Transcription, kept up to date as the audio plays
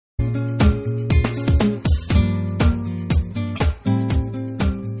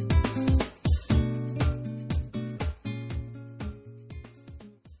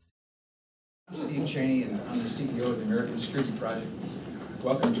Security Project.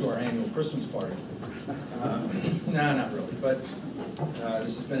 Welcome to our annual Christmas party. No, not really, but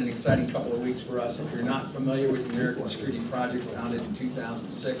this has been an exciting couple of weeks for us. If you're not familiar with the American Security Project, founded in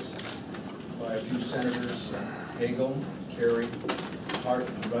 2006 by a few senators, Hagel, Kerry, Hart,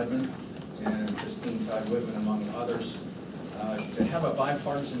 and Rudman, and Christine Todd Whitman, among others, to have a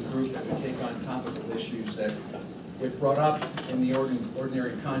bipartisan group that would take on topical issues that, if brought up in the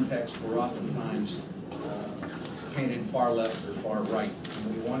ordinary context, were oftentimes painted far left or far right.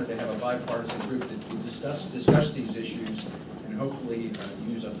 And we wanted to have a bipartisan group that could discuss these issues and hopefully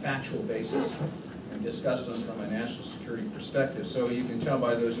use a factual basis and discuss them from a national security perspective. So you can tell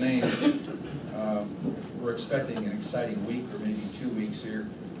by those names, we're expecting an exciting week or maybe 2 weeks here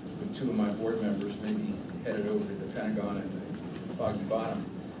with two of my board members maybe headed over to the Pentagon and the Foggy Bottom.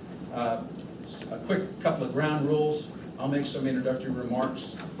 A quick couple of ground rules. I'll make some introductory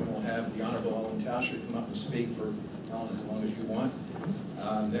remarks, and we'll have the Honorable Ellen Tauscher come up and speak for Ellen as long as you want.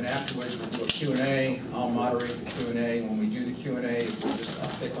 Then afterwards we'll do a Q&A. I'll moderate the Q&A. When we do the Q&A,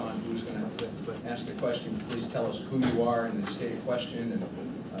 I'll pick on who's going to ask the question. Please tell us who you are and then state a question,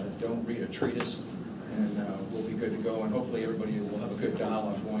 and don't read a treatise, and we'll be good to go, and hopefully everybody will have a good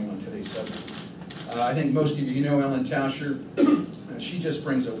dialogue going on today's subject. I think most of you know Ellen Tauscher. She just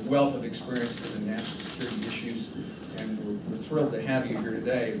brings a wealth of experience to the national security issues, and we're thrilled to have you here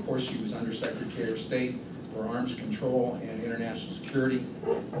today. Of course, she was Undersecretary of State for Arms Control and International Security,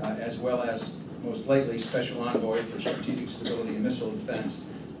 as well as, most lately, Special Envoy for Strategic Stability and Missile Defense.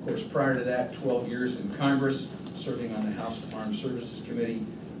 Of course, prior to that, 12 years in Congress, serving on the House Armed Services Committee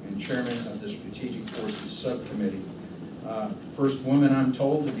and Chairman of the Strategic Forces Subcommittee. First woman, I'm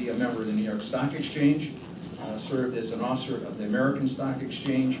told, to be a member of the New York Stock Exchange, served as an officer of the American Stock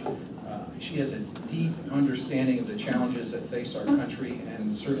Exchange. She has a deep understanding of the challenges that face our country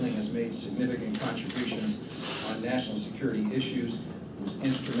and certainly has made significant contributions on national security issues. Was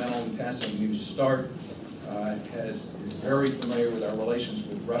instrumental in passing New START, is very familiar with our relations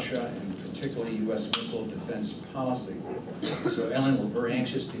with Russia and particularly U.S. missile defense policy. So Ellen, we're very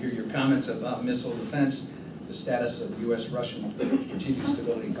anxious to hear your comments about missile defense, the status of U.S.-Russian strategic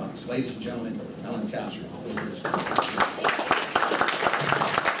stability talks. Ladies and gentlemen, Ellen Tauscher.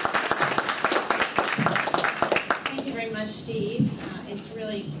 Thank you very much, Steve. It's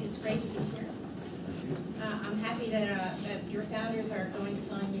great to be here. I'm happy that your founders are going to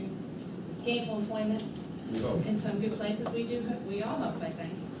find you gainful employment in some good places. We all hope, I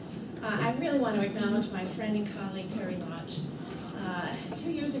think. I really want to acknowledge my friend and colleague, Terry Lodge. 2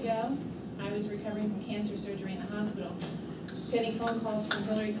 years ago, I was recovering from cancer surgery in the hospital, getting phone calls from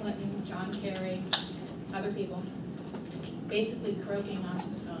Hillary Clinton, John Kerry, other people, basically croaking onto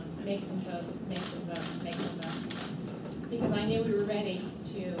the phone, make them vote, make them vote, make them vote. Because I knew we were ready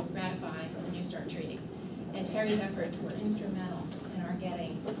to ratify the New START Treaty. And Terry's efforts were instrumental in our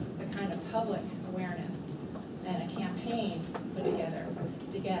getting the kind of public awareness and a campaign put together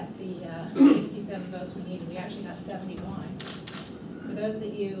to get the 67 votes we needed. We actually got 71. For those of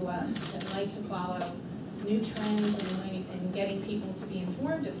you that like to follow new trends and getting people to be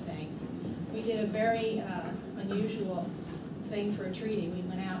informed of things, we did a very unusual thing for a treaty. We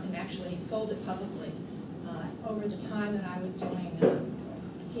went out and actually sold it publicly. Over the time that I was doing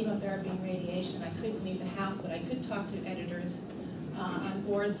chemotherapy and radiation, I couldn't leave the house, but I could talk to editors on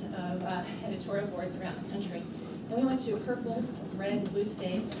boards of editorial boards around the country. And we went to purple, red, and blue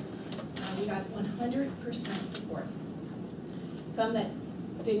states. We got 100% support. Some that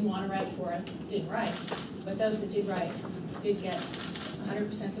didn't want to write for us didn't write, but those that did write did get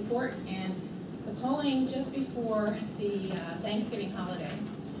 100% support. And the polling just before the Thanksgiving holiday,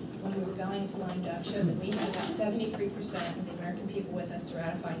 when we were going to wind up, showed that we had about 73% of the American people with us to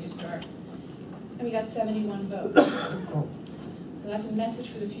ratify New START, and we got 71 votes. So that's a message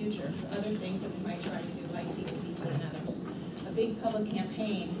for the future, for other things that we might try to do, like CTBT and others. A big public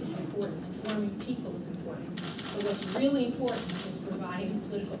campaign is important, informing people is important, but what's really important is providing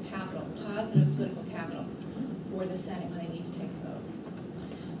political capital, positive political capital, for the Senate when they need to take a vote.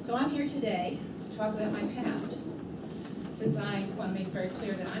 So I'm here today to talk about my past, since I want to make very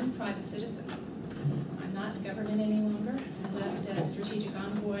clear that I'm a private citizen. I'm not in government any longer. I left as Strategic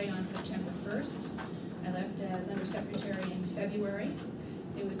Envoy on September 1st. I left as Undersecretary in February.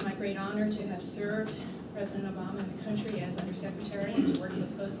 It was my great honor to have served President Obama and the country as Undersecretary and to work so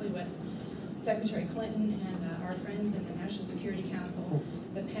closely with Secretary Clinton and our friends in the National Security Council,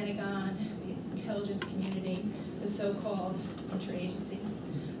 the Pentagon, the intelligence community, the so-called interagency.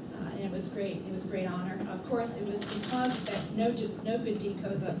 And it was great. It was a great honor. Of course, it was because that no good deed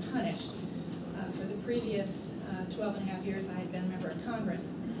goes unpunished. For the previous 12 and a half years I had been a member of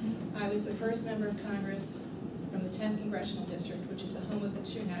Congress, I was the first member of Congress from from the 10th Congressional District, which is the home of the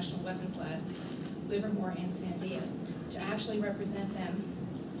two national weapons labs, Livermore and Sandia, to actually represent them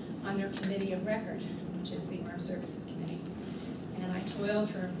on their committee of record, which is the Armed Services Committee. And I toiled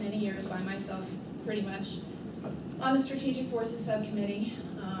for many years by myself, pretty much, on the Strategic Forces Subcommittee.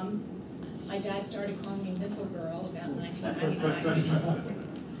 My dad started calling me Missile Girl about 1999.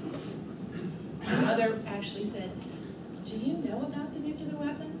 My mother actually said, "Do you know about the nuclear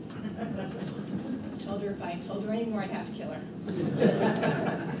weapons?" I told her if I told her anymore, I'd have to kill her.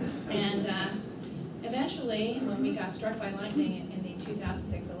 And eventually, when we got struck by lightning in the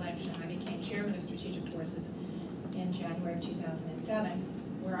 2006 election, I became chairman of Strategic Forces in January of 2007,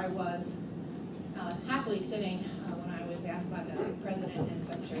 where I was happily sitting when I was asked by the President and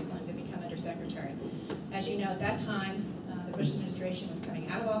Secretary Clinton to become Undersecretary. As you know, at that time, the Bush administration was coming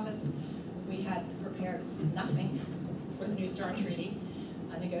out of office. We had prepared nothing for the New START treaty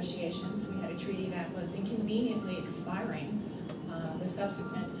negotiations. We had a treaty that was inconveniently expiring the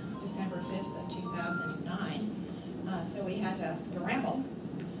subsequent December 5th of 2009. So we had to scramble.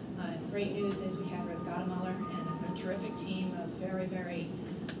 Great news is we had Rose Gottemuller and a terrific team of very, very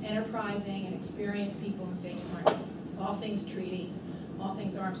enterprising and experienced people in the State Department. All things treaty, all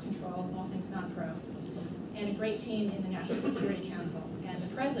things arms control, all things non-pro. And a great team in the National Security Council. And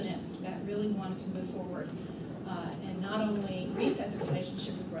the President that really wanted to move forward and not only reset the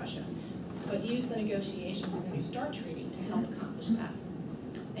relationship with Russia, but use the negotiations of the New START treaty to help accomplish that.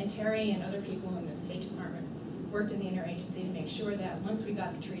 And Terry and other people in the State Department worked in the interagency to make sure that once we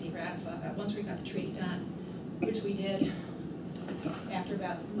got the treaty ratified, once we got the treaty done, which we did after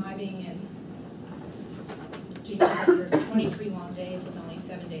about my being in Geneva for 23 long days with only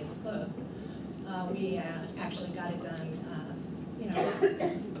 7 days of close, we actually got it done,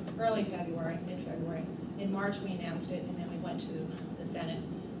 early February, mid-February. In March we announced it, and then we went to the Senate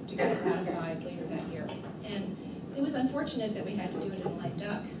to get it ratified later that year. And it was unfortunate that we had to do it in lame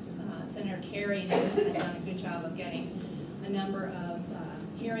duck. Senator Kerry and others had done a good job of getting a number of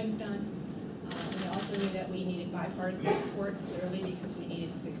hearings done. We also knew that we needed bipartisan support, clearly, because we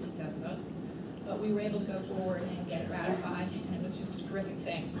needed 67 votes. But we were able to go forward and get it ratified, and it was just a terrific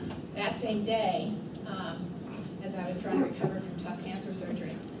thing. That same day, as I was trying to recover from tough cancer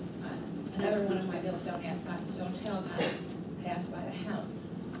surgery, another one of my bills, Don't Tell About It, passed by the House.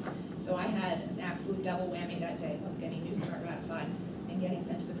 So I had an absolute double whammy that day of getting New START ratified and getting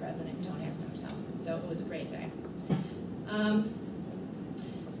sent to the President, Don't Ask, Don't Tell. So it was a great day.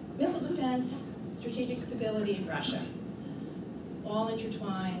 Missile defense, strategic stability in Russia, all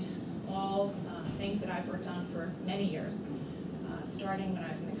intertwined, all things that I've worked on for many years, starting when I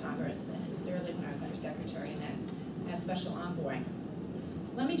was in the Congress and clearly when I was Undersecretary and then as Special Envoy.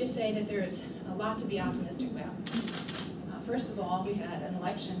 Let me just say that there's a lot to be optimistic about. First of all, we had an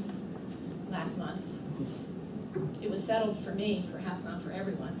election last month. It was settled for me, perhaps not for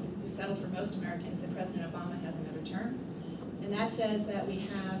everyone. It was settled for most Americans that President Obama has another term. And that says that we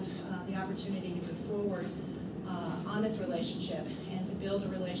have the opportunity to move forward on this relationship and to build a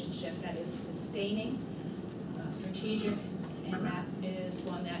relationship that is sustaining, strategic, and that is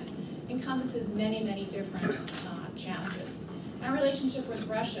one that encompasses many, many different challenges. Our relationship with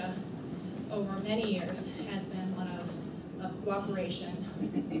Russia over many years has been one of cooperation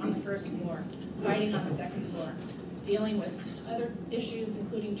on the first floor, fighting on the second floor, dealing with other issues,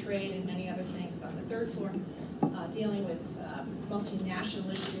 including trade and many other things on the third floor, dealing with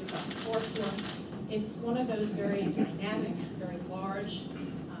multinational issues on the fourth floor. It's one of those very dynamic, very large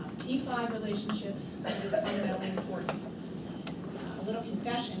P5 relationships that is fundamentally important. A little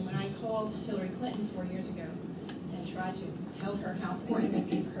confession, when I called Hillary Clinton 4 years ago and tried to tell her how important it would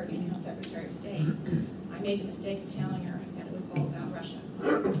be for her to become Secretary of State, I made the mistake of telling her that it was all about Russia.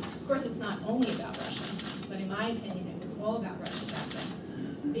 Of course, it's not only about Russia, but in my opinion, it was all about Russia back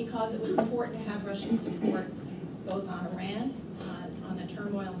then, because it was important to have Russia's support both on Iran, on the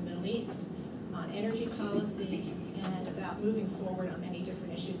turmoil in the Middle East, on energy policy, and about moving forward on many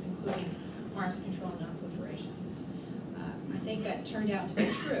different issues, including arms control and non-proliferation. I think that turned out to be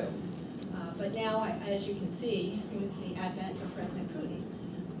true. But now, as you can see, with the advent of President Putin,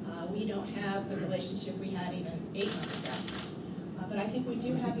 we don't have the relationship we had even 8 months ago. But I think we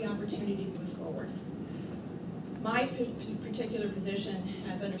do have the opportunity to move forward. My particular position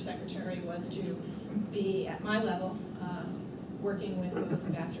as Undersecretary was to be, at my level, working with both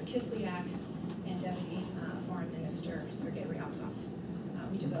Ambassador Kislyak and Deputy Foreign Minister Sergei Ryabkov.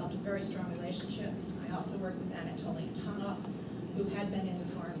 We developed a very strong relationship. I also worked with Anatoly Antonov, who had been in the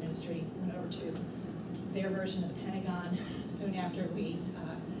Foreign Ministry, went over to their version of the Pentagon soon after we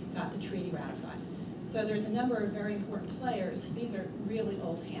got the treaty ratified. So there's a number of very important players. These are really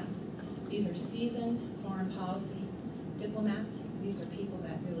old hands. These are seasoned foreign policy diplomats. These are people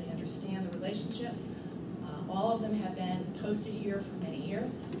that really understand the relationship. All of them have been posted here for many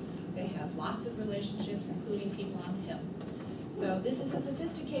years. They have lots of relationships, including people on the Hill. So this is a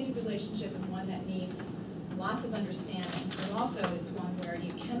sophisticated relationship and one that needs lots of understanding, but also it's one where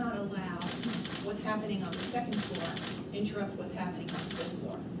you cannot allow what's happening on the second floor interrupt what's happening on the fifth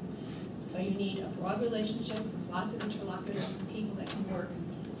floor. So you need a broad relationship with lots of interlocutors and people that can work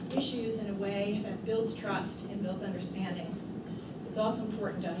issues in a way that builds trust and builds understanding. It's also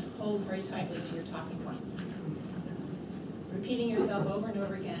important to hold very tightly to your talking points. Repeating yourself over and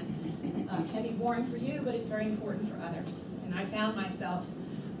over again can be boring for you, but it's very important for others. And I found myself,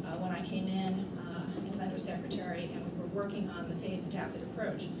 when I came in as undersecretary and we were working on the phased adapted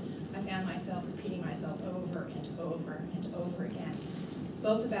approach, I found myself repeating myself over and over and over again,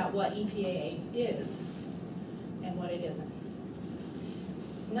 both about what EPA is and what it isn't.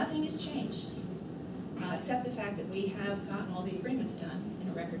 Nothing has changed, except the fact that we have gotten all the agreements done in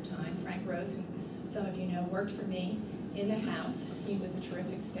a record time. Frank Rose, who some of you know, worked for me in the House. He was a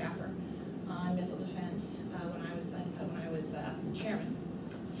terrific staffer on missile defense when I was chairman.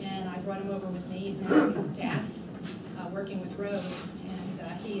 And I brought him over with me. He's now in DAS, working with Rose,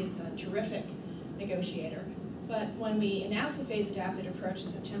 and he is a terrific negotiator. But when we announced the phase adapted approach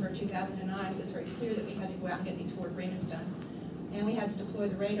in September of 2009, it was very clear that we had to go out and get these 4 agreements done. And we had to deploy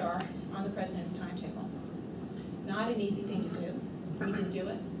the radar on the President's timetable. Not an easy thing to do. We did do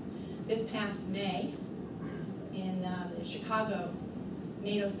it. This past May, in the Chicago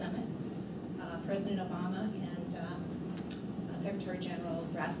NATO summit, President Obama and Secretary General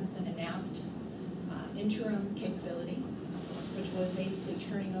Rasmussen announced interim capability, which was basically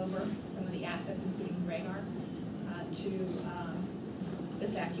turning over some of the assets, including the radar, to the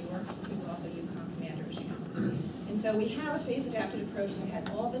SACUR, who's also UCOM commander, as you know. And so we have a phase-adapted approach that has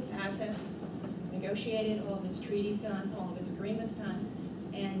all of its assets negotiated, all of its treaties done, all of its agreements done,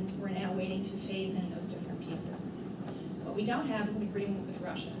 and we're now waiting to phase in those different pieces. What we don't have is an agreement with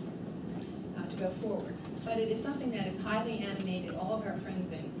Russia to go forward. But it is something that is highly animated. All of our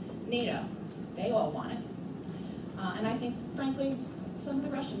friends in NATO, they all want it. And I think, frankly, some of the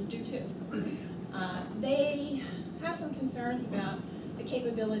Russians do too. They have some concerns about the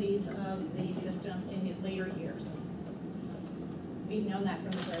capabilities of the system in the later years. We've known that from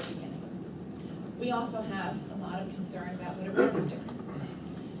the very beginning. We also have a lot of concern about what Iran is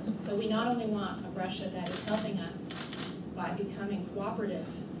doing. So we not only want a Russia that is helping us by becoming cooperative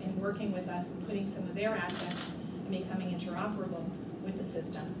and working with us and putting some of their assets and becoming interoperable with the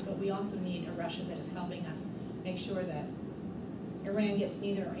system, but we also need a Russia that is helping us make sure that Iran gets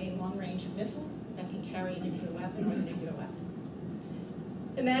neither a long-range missile that can carry a nuclear weapon or a nuclear weapon.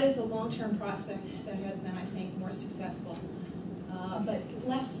 And that is a long-term prospect that has been, I think, more successful, but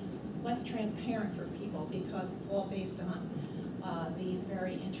less transparent for people because it's all based on these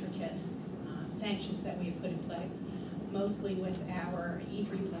very intricate sanctions that we have put in place, mostly with our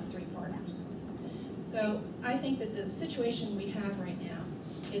E3+3 partners. So I think that the situation we have right now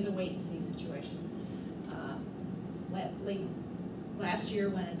is a wait-and-see situation. Late last year,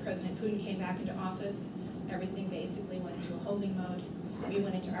 when President Putin came back into office, everything basically went into a holding mode. We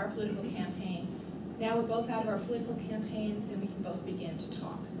went into our political campaign. Now we're both out of our political campaigns, and we can both begin to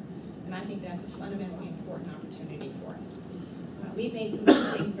talk. And I think that's a fundamentally important opportunity for us. We've made some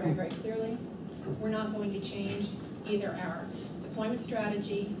things very, very clearly. We're not going to change either our deployment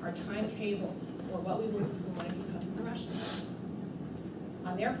strategy, our timetable, or what we will deploy because of the Russians.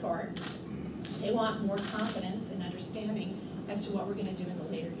 On their part, they want more confidence and understanding as to what we're going to do in the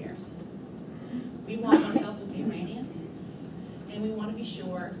later years. We want more help with the Iranians, and we want to be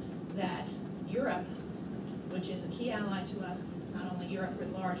sure that Europe, which is a key ally to us, not only Europe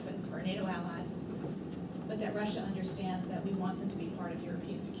writ large, but our NATO allies, but that Russia understands that we want them to be part of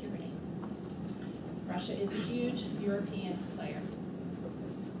European security. Russia is a huge European player.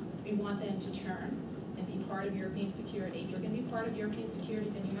 We want them to turn and be part of European security. If you're going to be part of European security,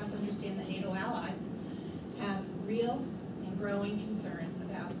 then you have to understand that NATO allies have real and growing concerns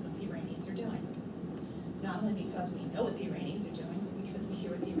about what the Iranians are doing. Not only because we know what the Iranians are doing, but because we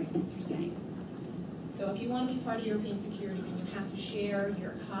hear what the Iranians are saying. So if you want to be part of European security, then you have to share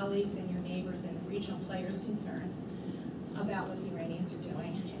your colleagues and your neighbors and regional players' concerns about what the Iranians are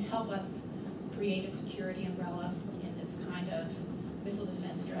doing and help us create a security umbrella in this kind of missile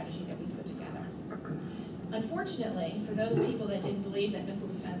defense strategy that we put together. Unfortunately, for those people that didn't believe that missile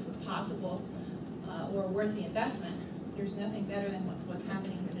defense was possible or worth the investment, there's nothing better than what's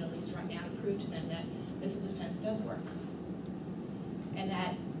happening in the Middle East right now to prove to them that missile defense does work. And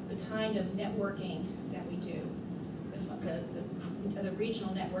that the kind of networking that we do, the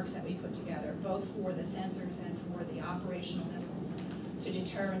regional networks that we put together, both for the sensors and for the operational missiles, to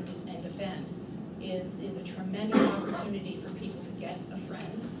deter and defend, is a tremendous opportunity for people to get a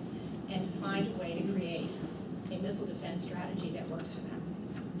friend and to find a way to create a missile defense strategy that works for them.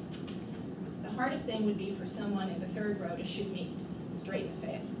 The hardest thing would be for someone in the third row to shoot me straight in the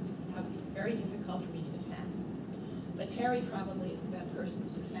face. That would be very difficult for me to defend. But Terry probably is the best person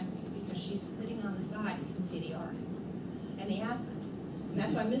to defend me because she's sitting on the side, you can see the arc, and the azimuth. And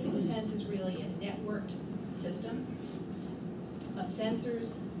that's why missile defense is really a networked system of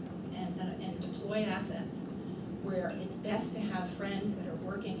sensors and deployed assets where it's best to have friends that are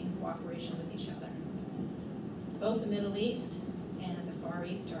working in cooperation with each other. Both the Middle East and the Far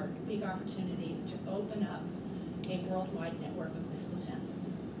East are big opportunities to open up a worldwide network of missile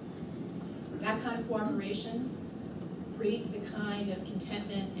defenses. That kind of cooperation breeds the kind of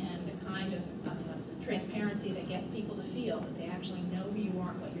contentment and the kind of transparency that gets people to feel that they actually know who you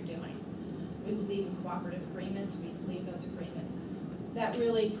are and what you're doing. We believe in cooperative agreements. We believe those agreements that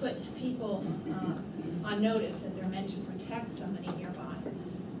really put people on notice that they're meant to protect somebody nearby.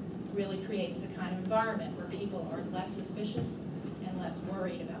 Really creates the kind of environment where people are less suspicious and less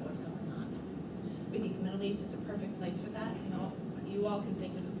worried about what's going on. We think the Middle East is a perfect place for that. You all can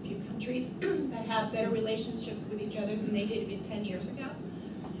think of a few countries that have better relationships with each other than they did even 10 years ago.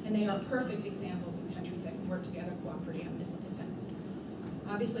 And they are perfect examples of countries that can work together cooperating on missile defense.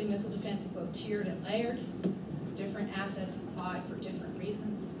 Obviously, missile defense is both tiered and layered. Different assets applied for different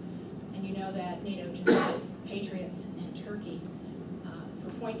reasons. And you know that NATO just had Patriots in Turkey for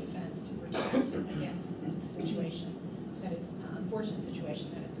point defense to protect against the situation that is, unfortunate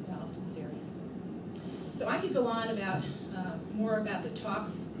situation that has developed in Syria. So I could go on about more about the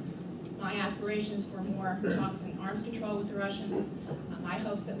talks, my aspirations for more talks in arms control with the Russians, my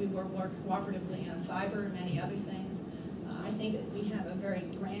hopes that we will work cooperatively on cyber and many other things. I think that we have a very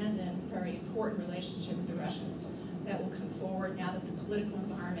grand and very important relationship with the Russians that will come forward now that the political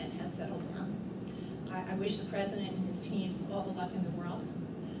environment has settled down. I wish the President and his team all the luck in the world.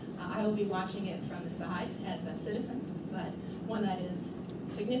 I will be watching it from the side as a citizen, but one that is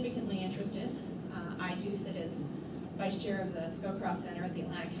significantly interested. I do sit as Vice Chair of the Scowcroft Center at the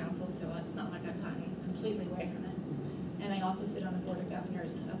Atlantic Council, so it's not like I've gotten completely away from it. And I also sit on the Board of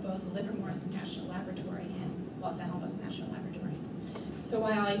Governors of both the Livermore National Laboratory and Los Alamos National Laboratory. So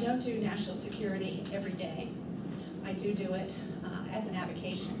while I don't do national security every day, I do it as an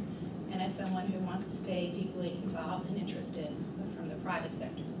avocation and as someone who wants to stay deeply involved and interested from the private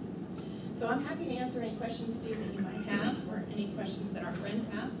sector. So I'm happy to answer any questions, Steve, that you might have, or any questions that our friends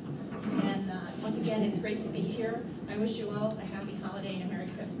have. And once again, it's great to be here. I wish you all a happy holiday and a Merry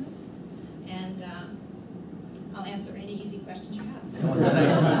Christmas. And I'll answer any easy questions you have.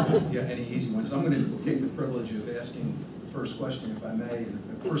 Thanks. Yeah, any easy ones. I'm going to take the privilege of asking the first question, if I may.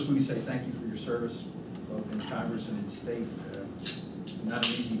 And first, let me say thank you for your service, both in Congress and in state. Not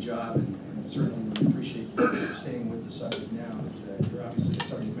an easy job, and certainly we appreciate you staying with the subject now. You're obviously a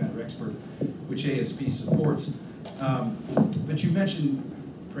subject matter expert, which ASP supports. But you mentioned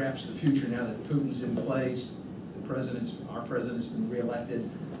perhaps the future now that Putin's in place, our president's been reelected.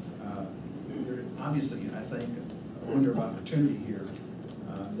 There's obviously, I think, a window of opportunity here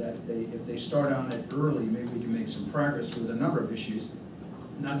that if they start on it early, maybe we can make some progress with a number of issues,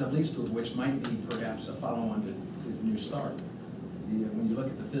 not the least of which might be perhaps a follow-on to the New START. When you look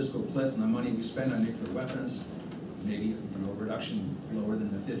at the fiscal cliff and the money we spend on nuclear weapons, maybe a reduction lower than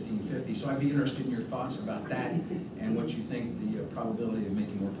the 1550. So I'd be interested in your thoughts about that and what you think the probability of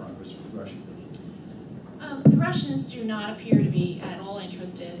making more progress with Russia is. The Russians do not appear to be at all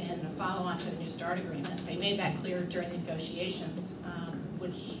interested in a follow-on to the New START agreement. They made that clear during the negotiations,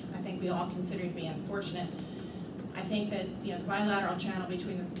 which I think we all consider to be unfortunate. I think that the bilateral channel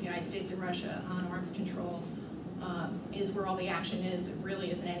between the United States and Russia on arms control is where all the action is. It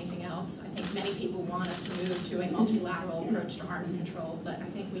really isn't anything else. I think many people want us to move to a multilateral approach to arms control, but I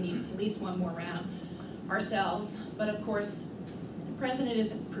think we need at least one more round ourselves. But of course, the President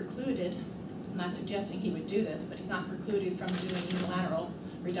isn't precluded. I'm not suggesting he would do this, but he's not precluded from doing unilateral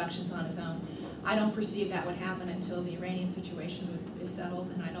reductions on his own. I don't perceive that would happen until the Iranian situation is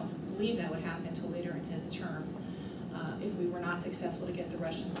settled, and I don't believe that would happen until later in his term if we were not successful to get the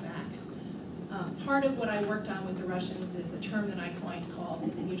Russians back. Part of what I worked on with the Russians is a term that I coined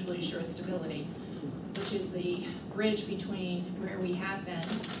called mutually assured stability, which is the bridge between where we have been,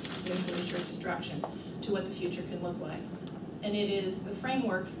 mutually assured destruction, to what the future can look like. And it is the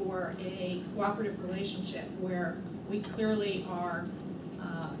framework for a cooperative relationship where we clearly are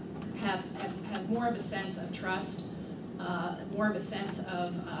have more of a sense of trust, more of a sense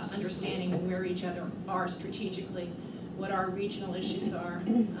of understanding where each other are strategically, what our regional issues are,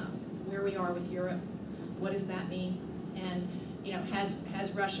 where we are with Europe, what does that mean, and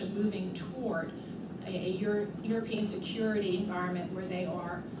has Russia moving toward a European security environment where they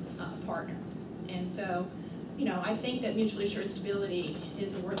are a partner. And so, I think that mutually assured stability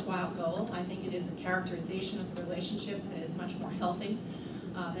is a worthwhile goal. I think it is a characterization of the relationship that is much more healthy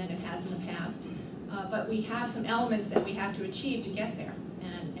than it has in the past. But we have some elements that we have to achieve to get there.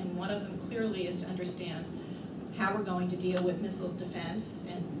 And one of them clearly is to understand how we're going to deal with missile defense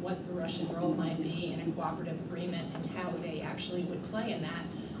and what the Russian role might be in a cooperative agreement and how they actually would play in that.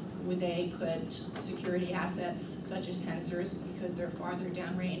 Would they put security assets such as sensors, because they're farther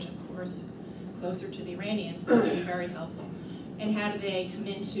downrange, of course, closer to the Iranians? That would be very helpful. And how do they come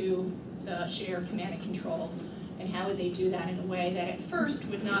into the shared command and control? And how would they do that in a way that at first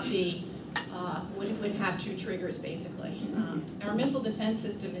would not be, would have two triggers, basically. Our missile defense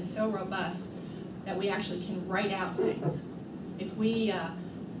system is so robust that we actually can write out things. If we,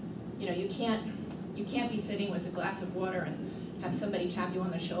 you can't be sitting with a glass of water and have somebody tap you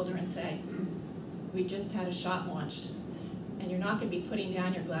on the shoulder and say, we just had a shot launched. And you're not going to be putting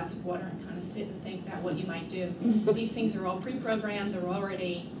down your glass of water and kind of sit and think about what you might do. These things are all pre-programmed, they're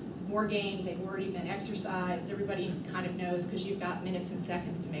already war gamed, they've already been exercised, everybody kind of knows because you've got minutes and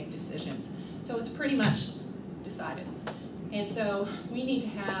seconds to make decisions. So it's pretty much decided. And so we need to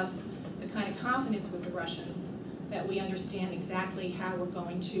have the kind of confidence with the Russians that we understand exactly how we're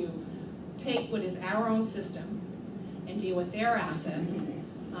going to take what is our own system and deal with their assets,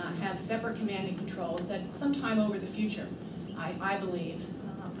 have separate command and controls that sometime over the future, I believe,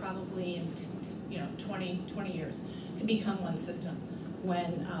 probably in 20 years, can become one system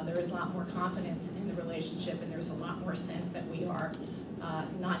when there is a lot more confidence in the relationship and there's a lot more sense that we are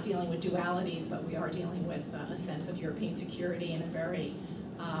not dealing with dualities, but we are dealing with a sense of European security in a very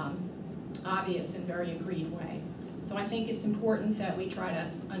obvious and very agreed way. So I think it's important that we try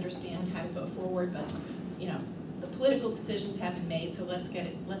to understand how to go forward, but the political decisions have been made, so let's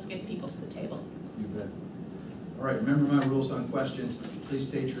get people to the table. You bet. All right, remember my rules on questions. Please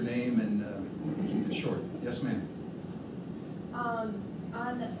state your name and keep it short. Yes, ma'am.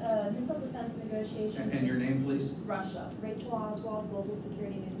 On missile defense negotiations. And your name, please? Russia. Rachel Oswald, Global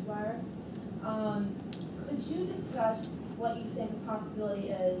Security Newswire. Could you discuss what you think the possibility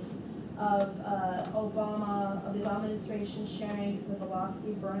is of the Obama administration sharing the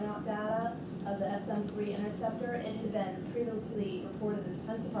velocity burnout data of the SM-3 interceptor? It had been previously reported the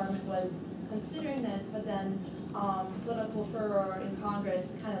Defense Department was considering this, but then political furor in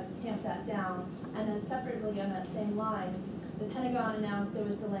Congress kind of tamped that down. And then separately on that same line, the Pentagon announced it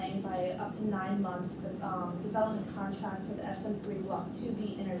was delaying by up to 9 months the development contract for the SM-3 Block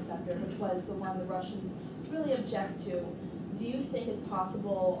 2B interceptor, which was the one the Russians really object to. Do you think it's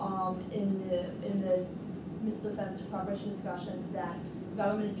possible in the Missile Defense Cooperation discussions that the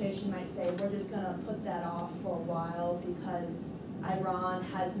administration might say, we're just going to put that off for a while because Iran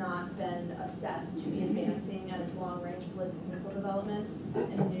has not been assessed to be advancing at its long-range ballistic missile development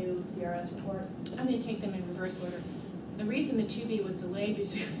in a new CRS report? I'm going to take them in reverse order. The reason the 2B was delayed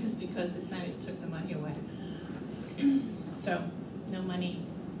is because the Senate took the money away. So, no money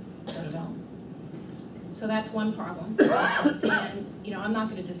for development. So that's one problem. And, I'm not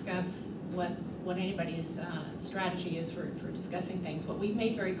going to discuss what anybody's strategy is for discussing things. What we've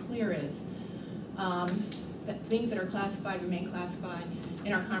made very clear is that things that are classified remain classified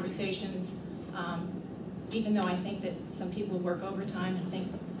in our conversations, even though I think that some people who work overtime and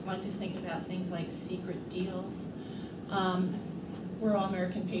like to think about things like secret deals. We're all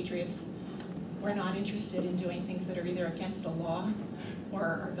American patriots. We're not interested in doing things that are either against the law or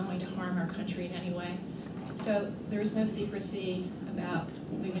are going to harm our country in any way. So there's no secrecy about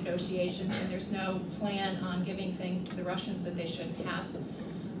the negotiations, and there's no plan on giving things to the Russians that they shouldn't have.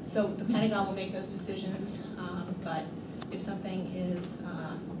 So the Pentagon will make those decisions, but if something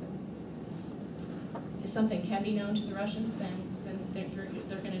something can be known to the Russians, then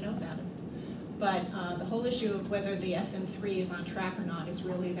they're going to know about it. But the whole issue of whether the SM-3 is on track or not is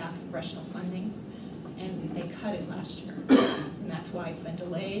really about congressional funding, and they cut it last year, and that's why it's been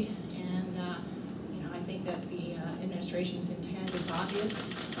delayed. And I think that the administration's intent is obvious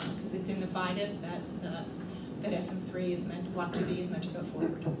because it's in the FIDIP that SM-3 is meant, Block 2B is meant to go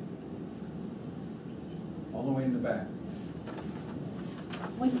forward. All the way in the back.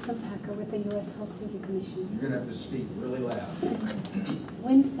 Winsome Packer with the U.S. Helsinki Commission. You're going to have to speak really loud.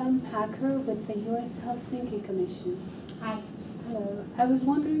 Winsome Packer with the U.S. Helsinki Commission. Hi. Hello. I was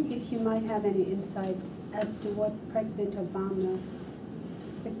wondering if you might have any insights as to what President Obama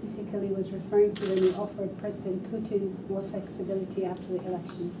specifically was referring to when he offered President Putin more flexibility after the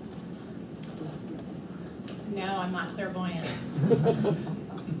election. No, I'm not clairvoyant.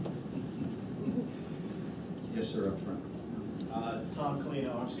 Yes, sir, up front. Tom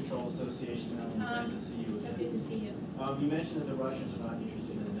Colino, Arms Control Association. Tom, Great to see you so again. good to see you. You mentioned that the Russians are not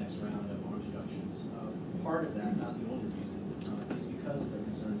interested in the next round of arms reductions. Part of that, not the only reason, is because of their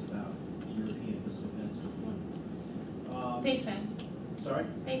concerns about the European missile defense deployment. They say. Sorry?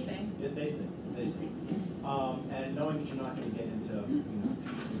 They say. Yeah, they say. And knowing that you're not going to get into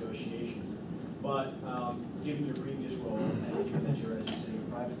future negotiations, but given your previous role and given that you're, as you say,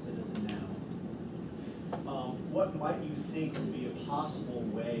 a private citizen now, what might you think would be a possible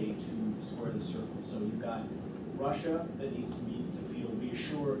way to square the circle? So you've got Russia that needs to feel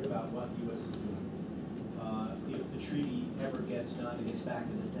reassured about what the U.S. is doing. If the treaty ever gets done and gets back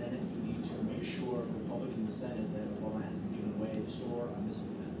to the Senate, you need to reassure Republicans in the Senate that Obama hasn't given away the store on missile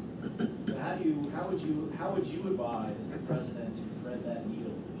defense. So how would you advise the president to thread that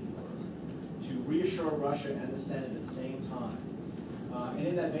needle, if you were, to reassure Russia and the Senate at the same time? And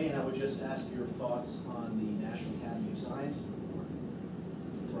in that vein, I would just ask your thoughts on the National Academy of Sciences report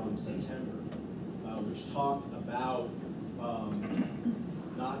from September, which talked about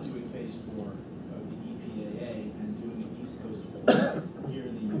not doing phase 4 of the EPAA and doing an East Coast hold here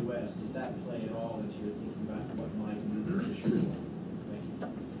in the U.S. Does that play at all into your thinking about what might move this issue along? Thank you.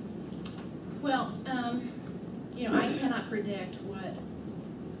 Well, I cannot predict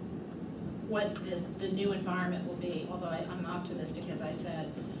what the new environment will be, although I'm optimistic, as I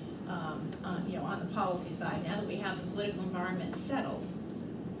said, on the policy side. Now that we have the political environment settled,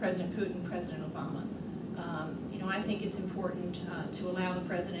 President Putin, President Obama, I think it's important to allow the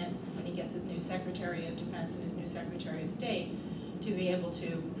president, when he gets his new Secretary of Defense and his new Secretary of State, to be able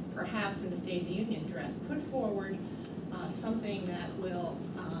to, perhaps in the State of the Union address, put forward something that will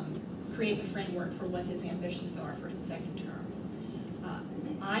create the framework for what his ambitions are for his second term.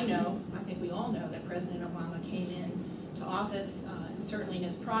 I think we all know that President Obama came in to office, certainly in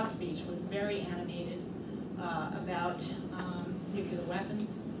his Prague speech, was very animated about nuclear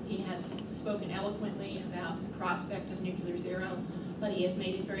weapons. He has spoken eloquently about the prospect of nuclear zero, but he has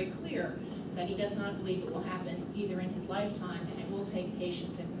made it very clear that he does not believe it will happen either in his lifetime, and it will take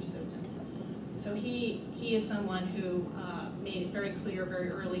patience and persistence. So he is someone who made it very clear very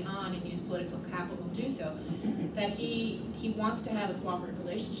early on and used political capital to do so, that he wants to have a cooperative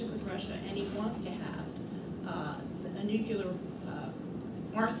relationship with Russia, and he wants to have a nuclear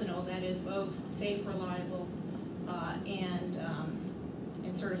arsenal that is both safe, reliable, and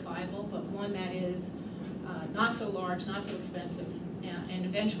certifiable, but one that is not so large, not so expensive, and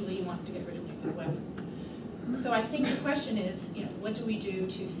eventually he wants to get rid of nuclear weapons. So I think the question is, what do we do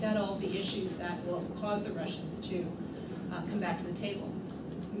to settle the issues that will cause the Russians to come back to the table?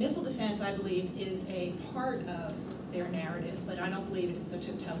 Missile defense, I believe, is a part of their narrative, but I don't believe it is the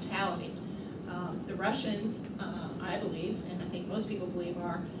totality. The Russians, I believe, and I think most people believe,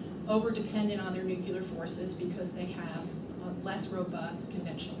 are over-dependent on their nuclear forces because they have a less robust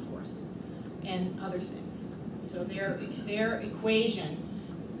conventional force and other things. So their equation,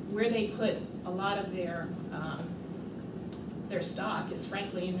 where they put a lot of their stock, is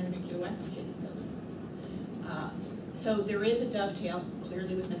frankly in their nuclear weapon capability. So there is a dovetail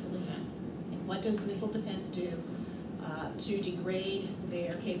clearly with missile defense. And what does missile defense do to degrade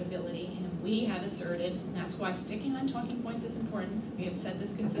their capability? And we have asserted, and that's why sticking on talking points is important. We have said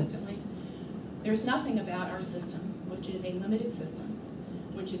this consistently. There's nothing about our system, which is a limited system,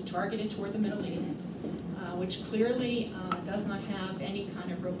 which is targeted toward the Middle East, which clearly does not have any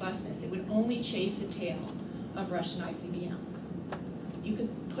kind of robustness. It would only chase the tail of Russian ICBMs. You could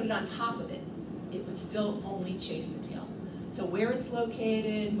put it on top of it. It would still only chase the tail. So where it's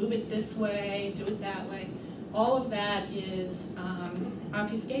located, move it this way, do it that way, all of that is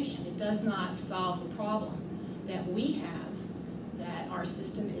obfuscation. It does not solve the problem that we have, that our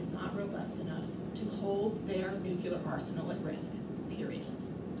system is not robust enough to hold their nuclear arsenal at risk, period.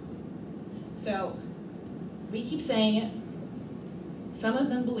 So we keep saying it. Some of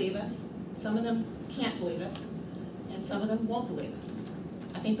them believe us, some of them can't believe us, and some of them won't believe us.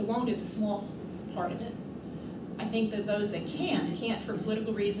 I think the won't is a small part of it. I think that those that can't for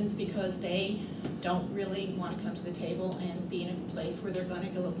political reasons, because they don't really want to come to the table and be in a place where they're going to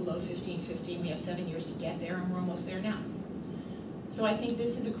go below 1550. We have 7 years to get there, and we're almost there now. So I think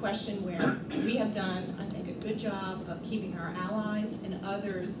this is a question where we have done, I think, a good job of keeping our allies and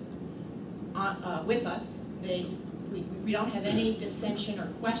others with us. We don't have any dissension or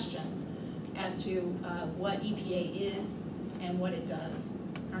question as to what EPA is and what it does.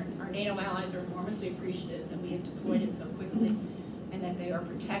 Our NATO allies are enormously appreciative that we have deployed it so quickly, and that they are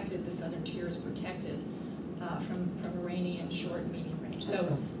protected, the southern tier is protected from Iranian short and medium range.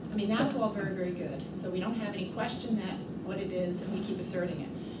 So I mean, that's all very, very good. So we don't have any question that what it is, and we keep asserting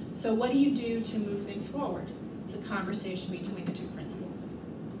it. So what do you do to move things forward? It's a conversation between the two principals.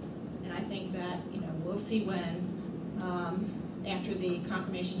 And I think that, we'll see when, after the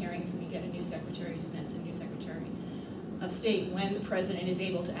confirmation hearings, when we get a new Secretary of Defense and new Secretary of State, when the President is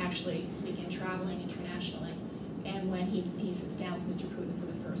able to actually begin traveling internationally, and when he sits down with Mr. Putin for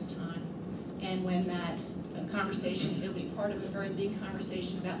the first time, and when that conversation, it'll be part of a very big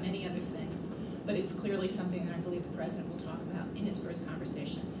conversation about many other things, but it's clearly something that I believe the President will talk about in his first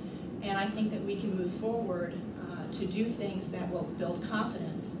conversation. And I think that we can move forward to do things that will build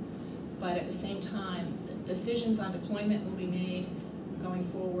confidence, but at the same time, decisions on deployment will be made going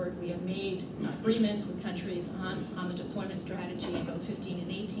forward. We have made agreements with countries on the deployment strategy in both 15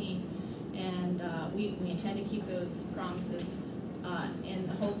 and 18, and we intend to keep those promises. And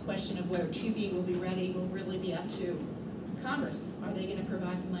the whole question of whether 2B will be ready will really be up to Congress. Are they going to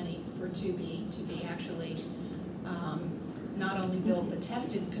provide the money for 2B to be actually not only built but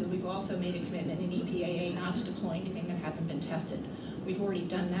tested, because we've also made a commitment in EPAA not to deploy anything that hasn't been tested. We've already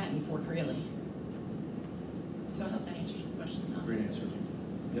done that in Fort Greely. So I hope that answers your question, Tom. Great answer.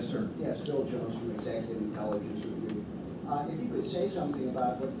 Yes, sir. Yes, Bill Jones from Executive Intelligence Review. If you could say something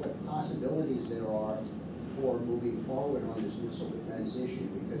about what possibilities there are for moving forward on this missile defense issue,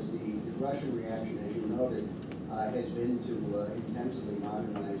 because the Russian reaction, as you noted, has been to intensively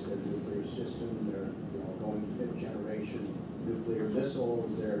modernize their nuclear system. They're going 5th generation nuclear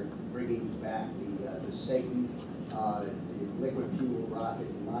missiles. They're bringing back the Satan, the liquid fuel rocket,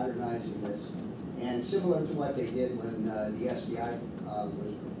 and modernizing this. And similar to what they did when the SDI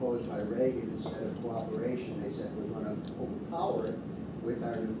was proposed by Reagan, instead of cooperation, they said we're going to overpower it with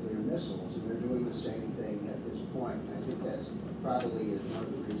our nuclear missiles, and they're doing the same thing at this point. And I think that's probably is one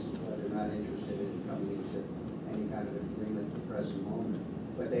of the reasons why they're not interested in coming into any kind of agreement at the present moment.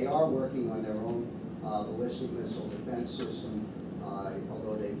 But they are working on their own ballistic missile defense system.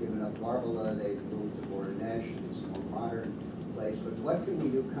 Although they've given up Varvala, they've moved to Voronezh, it's a more modern place. But what can we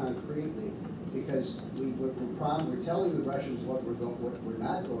do concretely? Because we're telling the Russians what we're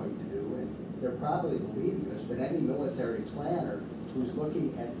not going to do, and they're probably believing us. But any military planner who's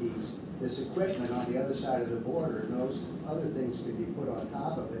looking at this equipment on the other side of the border knows other things can be put on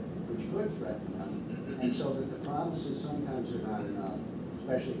top of it, which could threaten them. And so that the promises sometimes are not enough,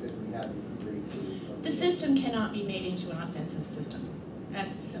 especially because we haven't agreed to. The system cannot be made into an offensive system.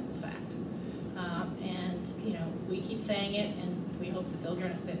 That's a simple fact. And we keep saying it, and we hope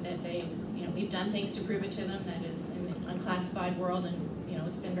that they, we've done things to prove it to them. That is in the unclassified world, and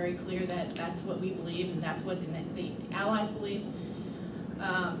it's been very clear that that's what we believe, and that's what the allies believe.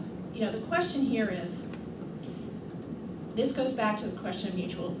 The question here is, this goes back to the question of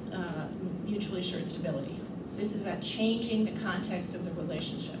mutually assured stability. This is about changing the context of the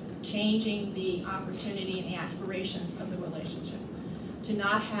relationship, changing the opportunity and the aspirations of the relationship, to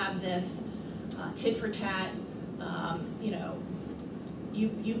not have this tit for tat,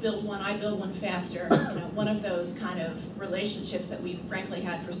 you build one, I build one faster, one of those kind of relationships that we've frankly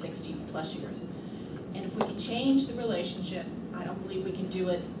had for 60 plus years. And if we can change the relationship, I don't believe we can do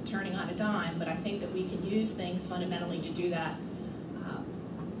it turning on a dime, but I think that we can use things fundamentally to do that.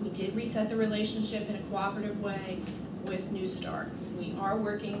 We did reset the relationship in a cooperative way with New Start. We are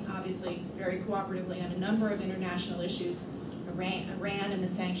working, obviously, very cooperatively on a number of international issues, Iran and the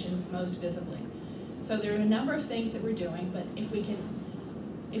sanctions most visibly. So there are a number of things that we're doing, but if we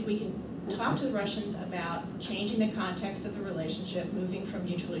can talk to the Russians about changing the context of the relationship, moving from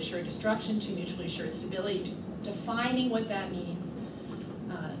mutually assured destruction to mutually assured stability, defining what that means.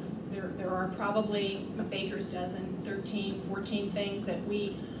 There are probably a baker's dozen, 13, 14 things that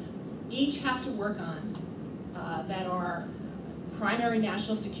we each have to work on that are primary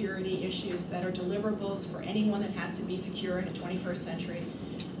national security issues, that are deliverables for anyone that has to be secure in the 21st century.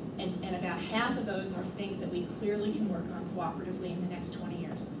 And about half of those are things that we clearly can work on cooperatively in the next 20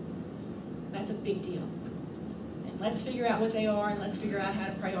 years. That's a big deal. And let's figure out what they are, and let's figure out how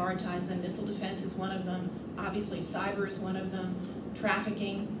to prioritize them. Missile defense is one of them. Obviously, cyber is one of them.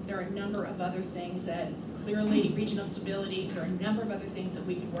 Trafficking, there are a number of other things that clearly, regional stability, there are a number of other things that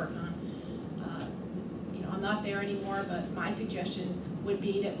we could work on. I'm not there anymore, but my suggestion would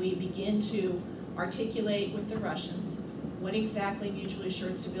be that we begin to articulate with the Russians what exactly mutually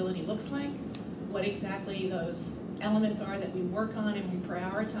assured stability looks like, what exactly those elements are that we work on and we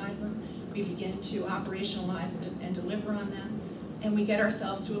prioritize them. We begin to operationalize and deliver on them, and we get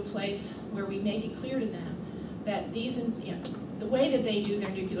ourselves to a place where we make it clear to them that the way that they do their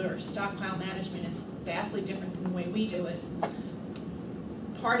nuclear stockpile management is vastly different than the way we do it.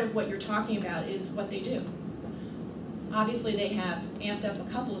 Part of what you're talking about is what they do. Obviously, they have amped up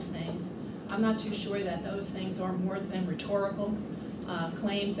a couple of things. I'm not too sure that those things are more than rhetorical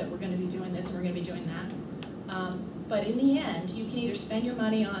claims that we're going to be doing this and we're going to be doing that. But in the end, you can either spend your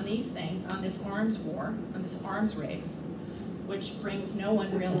money on these things, on this arms war, on this arms race, which brings no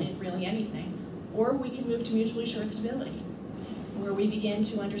one really anything, or we can move to mutually assured stability, where we begin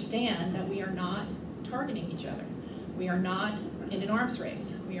to understand that we are not targeting each other. We are not in an arms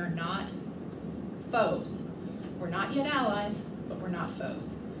race. We are not foes. We're not yet allies, but we're not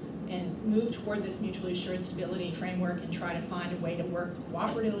foes. And move toward this mutually assured stability framework and try to find a way to work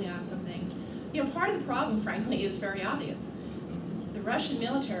cooperatively on some things. You know, part of the problem, frankly, is very obvious. The Russian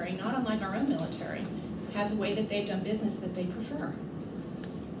military, not unlike our own military, has a way that they've done business that they prefer.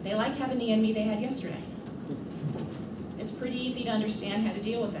 They like having the enemy they had yesterday. It's pretty easy to understand how to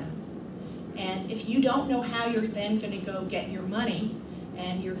deal with them. And if you don't know how you're then going to go get your money,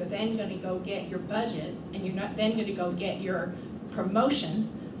 and you're then going to go get your budget, and you're not then going to go get your promotion,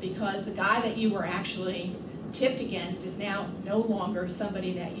 because the guy that you were actually tipped against is now no longer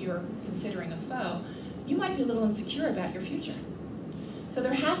somebody that you're considering a foe, you might be a little insecure about your future. So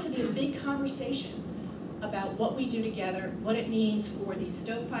there has to be a big conversation about what we do together, what it means for these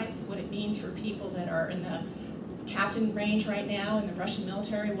stovepipes, what it means for people that are in the captain range right now in the Russian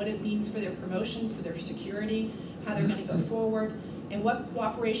military, what it means for their promotion, for their security, how they're going to go forward, and what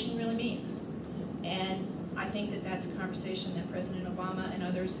cooperation really means. And I think that that's a conversation that President Obama and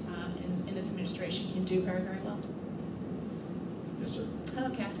others in this administration can do very, very well. Yes, sir. Hello,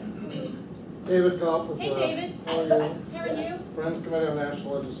 Captain. David Goff with Hey, David. How are you? How are you? Friends Committee on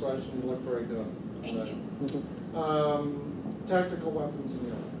National Legislation, you look very good. Thank you. Tactical weapons in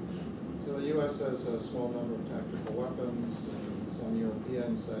Europe. So the U.S. has a small number of tactical weapons, and some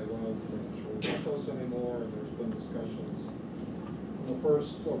Europeans say, well, we're not sure we want those anymore, and there's been discussions. In the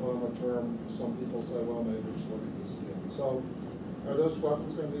first Obama term, some people say, well, maybe we should look at this again. So are those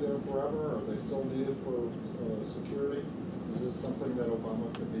weapons going to be there forever? Are they still needed for security? Is this something that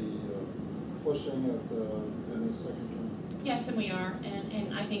Obama could be pushing in his second term? Yes, and we are,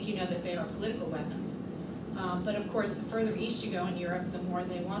 and I think you know that they are political weapons. But of course, the further east you go in Europe, the more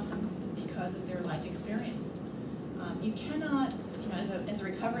they want them because of their life experience. You cannot, you know, as a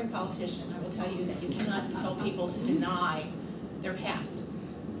recovering politician, I will tell you that you cannot tell people to deny their past.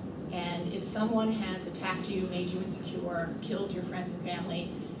 And if someone has attacked you, made you insecure, killed your friends and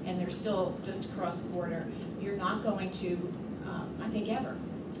family, and they're still just across the border, you're not going to, I think, ever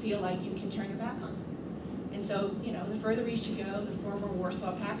feel like you can turn your back on them. And so, you know, the further east you go, the former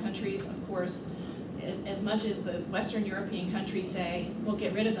Warsaw Pact countries, of course, as much as the Western European countries say, we'll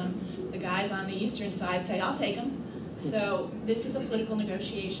get rid of them, the guys on the eastern side say, I'll take them. So this is a political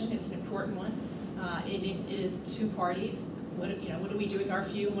negotiation. It's an important one. It is two parties. What do we do with our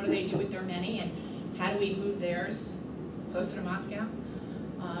few, and what do they do with their many, and how do we move theirs closer to Moscow,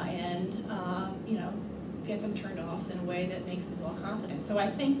 and you know, get them turned off in a way that makes us all confident. So I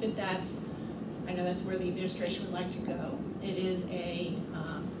think I know that's where the administration would like to go. It is a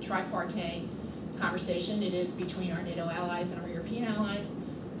tripartite conversation. It is between our NATO allies and our European allies,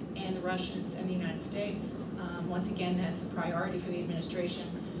 and the Russians and the United States. Once again, that's a priority for the administration.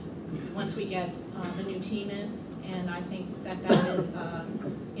 Once we get the new team in, and I think that is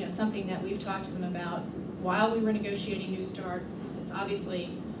you know, something that we've talked to them about while we were negotiating New START. It's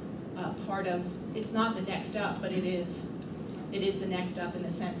obviously part of, it's not the next up, but it is the next up in the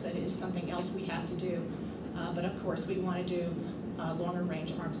sense that it is something else we have to do. But of course, we want to do longer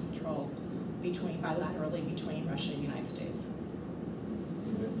range arms control bilaterally between Russia and the United States.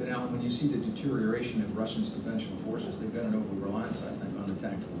 But Alan, when you see the deterioration of Russia's conventional forces, they've got an over-reliance, I think, on the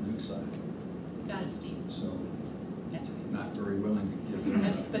tactical nuke side. Got it, Steve. So, That's right. not very willing to give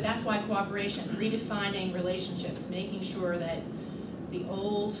those up. But that's why cooperation, redefining relationships, making sure that the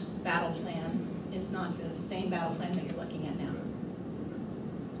old battle plan is not the same battle plan that you're looking at now.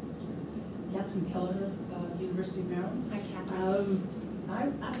 Catherine Keller, University of Maryland. Hi, Catherine.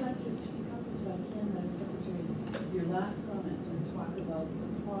 I'd like to pick up, if I can, Madam Secretary, your last comment and talk about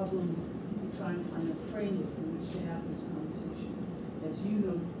the problems in trying to find a framework in which to have this conversation. As you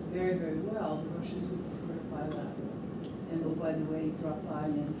know very, very well, the Russians would prefer bilateral. And oh, by the way, drop by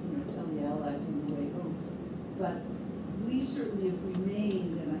and tell the allies on the way home. But we certainly have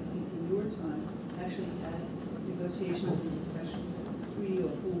remained, and I think in your time, actually had negotiations and discussions at 3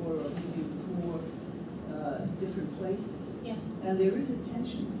 or 4 or maybe it was more different places. Yes. And there is a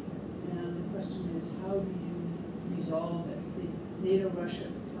tension here, and the question is, how do you resolve it? The NATO-Russia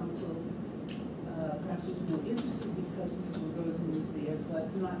Council perhaps was more interested because Mr. Rogozin was there,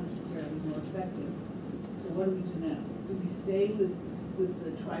 but not necessarily more effective. So what do we do now? Do we stay with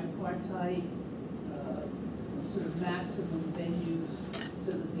the tripartite sort of maximum venues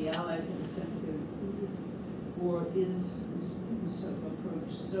so that the allies have a sense they're included? Or is Mr. Putin's sort of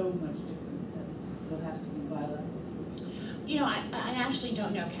approach so much different that they'll have to be bilateral first? You know, I actually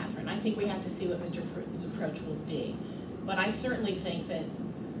don't know, Catherine. I think we have to see what Mr. Putin's approach will be. But I certainly think that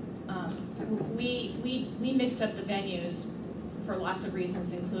we mixed up the venues for lots of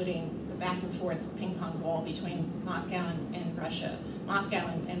reasons, including the back and forth ping pong ball between Moscow and Russia. Moscow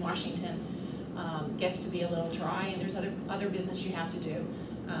and Washington gets to be a little dry, and there's other business you have to do.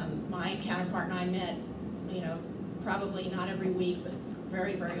 My counterpart and I met, you know, probably not every week, but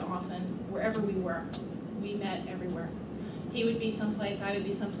very, very often, wherever we were. We met everywhere. He would be someplace, I would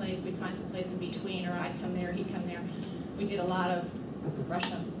be someplace, we'd find someplace in between, or I'd come there, he'd come there. We did a lot of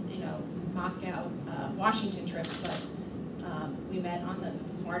Russia, you know, Moscow, Washington trips, but we met on the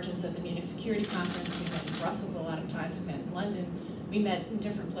margins of the Munich Security Conference. We met in Brussels a lot of times. We met in London. We met in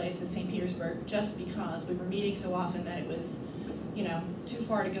different places, St. Petersburg, just because we were meeting so often that it was, you know, too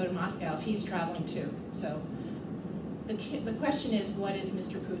far to go to Moscow if he's traveling too. So the question is, what is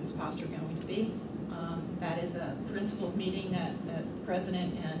Mr. Putin's posture going to be? That is a principals meeting that the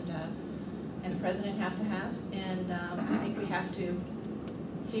president and the president have to have, and I think we have to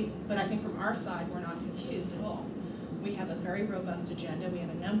see. But I think from our side, we're not confused at all. We have a very robust agenda. We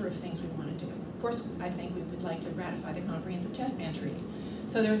have a number of things we want to do. Of course, I think we would like to ratify the Comprehensive Test Ban Treaty.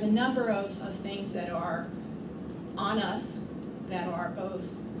 So there's a number of things that are on us that are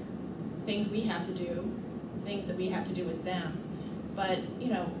both things we have to do, things that we have to do with them. But, you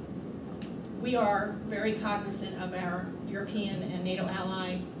know, we are very cognizant of our European and NATO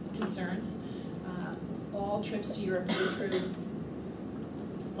ally concerns. All trips to Europe go through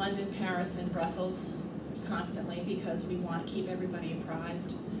London, Paris, and Brussels constantly because we want to keep everybody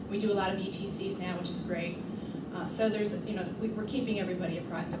apprised. We do a lot of ETCs now, which is great. So there's, you know, we're keeping everybody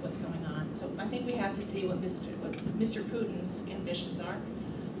apprised of what's going on. So I think we have to see what Mr. Putin's ambitions are,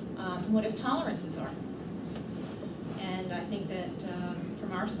 and what his tolerances are. And I think that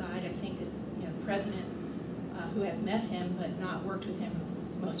from our side, I think that, you know, the president, who has met him but not worked with him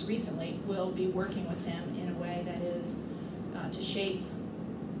most recently, will be working with him in a way that is to shape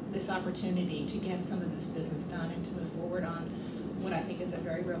this opportunity to get some of this business done and to move forward on what I think is a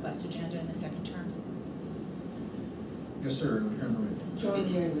very robust agenda in the second term. Yes, sir. John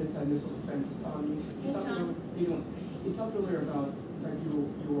Yang with Inside Missile Defense. You talked earlier about that you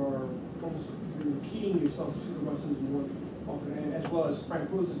are almost repeating yourself to the Russians more often, and as well as Frank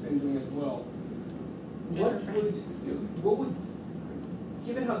Rose has been doing as well. What would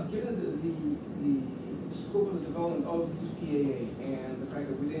given the scope of the development of EPAA and the fact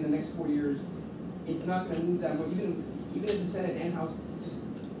that within the next 4 years it's not going to move that much, even if the Senate and House just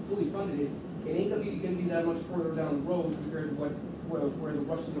fully funded it, it ain't going to be that much further down the road compared to where the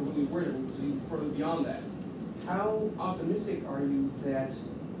Russians are really worried about, so even further beyond that. How optimistic are you that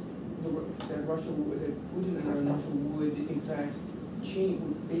Putin and Russia would in fact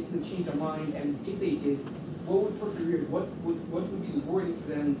basically change their mind, and if they did, what would perk their ears? What would be the wording for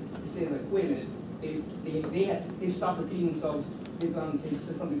them to say, like, wait a minute, they stopped repeating themselves, they've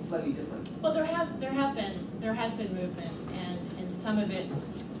said something slightly different? Well, there has been movement, and some of it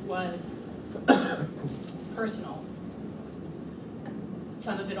was personal.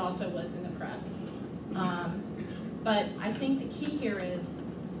 Some of it also was in the press. But I think the key here is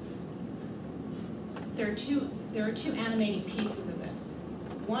there are two animating pieces of this.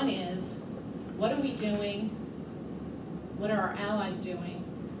 One is, what are we doing? What are our allies doing?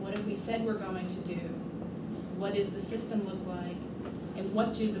 What have we said we're going to do? What does the system look like? And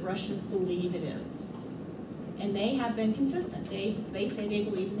what do the Russians believe it is? And they have been consistent. They say they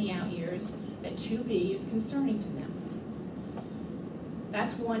believe in the out years that 2B is concerning to them.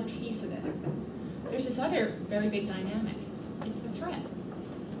 That's one piece of it. There's this other very big dynamic. It's the threat.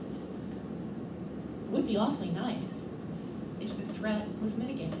 It would be awfully nice if the threat was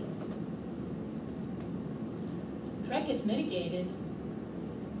mitigated. The threat gets mitigated,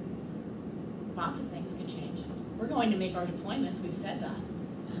 lots of things can change. We're going to make our deployments, we've said that.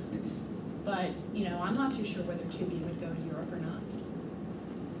 But, you know, I'm not too sure whether 2B would go to Europe or not.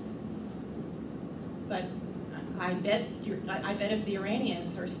 But I bet if the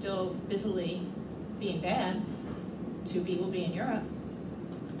Iranians are still busily being bad, 2B will be in Europe.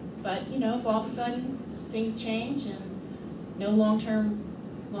 But, you know, if all of a sudden things change and no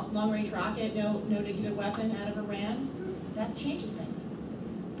long-range rocket, no nuclear weapon out of Iran, that changes things.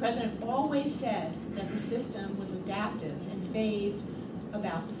 The president always said that the system was adaptive and phased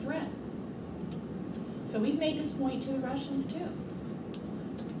about the threat. So we've made this point to the Russians too.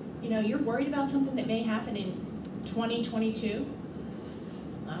 You know, you're worried about something that may happen in 2022.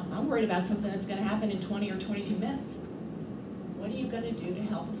 I'm worried about something that's gonna happen in 20 or 22 minutes. What are you gonna do to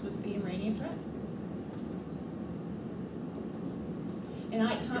help us with the Iranian threat? And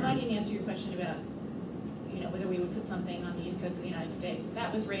Tom, I didn't answer your question about, you know, whether we would put something on the east coast of the United States.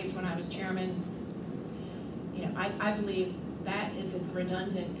 That was raised when I was chairman. You know, I believe that is as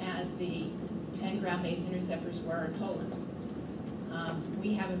redundant as the 10 ground-based interceptors were in Poland.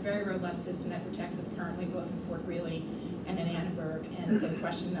 We have a very robust system that protects us currently, both in Fort Greely and in Annenberg, and so the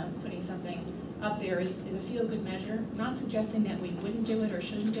question of putting something up there is a feel-good measure. Not suggesting that we wouldn't do it or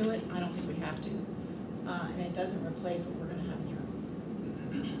shouldn't do it. I don't think we have to, and it doesn't replace what we're going to have in Europe.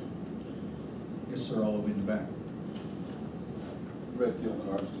 Yes, sir, all the way in the back. Red Teal and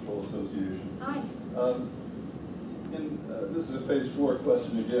Arms Control Association. Hi. This is a phase 4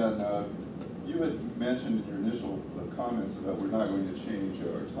 question again. You had mentioned in your initial comments about we're not going to change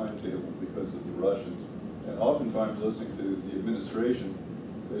our timetable because of the Russians. And oftentimes listening to the administration,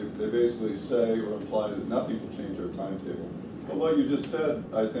 they basically say or imply that nothing will change our timetable. But what you just said,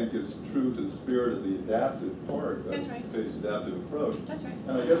 I think, is true to the spirit of the adaptive part of That's right. the phased adaptive approach. That's right.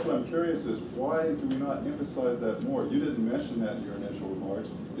 And I guess what I'm curious is, why do we not emphasize that more? You didn't mention that in your initial remarks.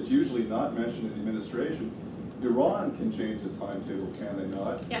 It's usually not mentioned in the administration. Iran can change the timetable, can they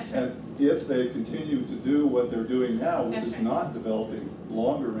not? That's right. And if they continue to do what they're doing now, which That's is right. not developing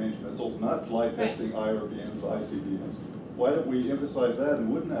longer-range missiles, not flight Right. testing IRBMs, ICBMs, why don't we emphasize that,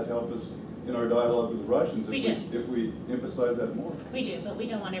 and wouldn't that help us in our dialogue with the Russians if we emphasize that more? We do, but we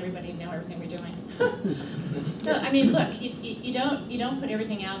don't want everybody to know everything we're doing. No, I mean, look, you don't put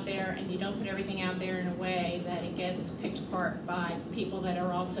everything out there, and you don't put everything out there in a way that it gets picked apart by people that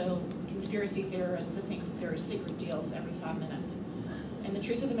are also conspiracy theorists that think there are secret deals every 5 minutes. And the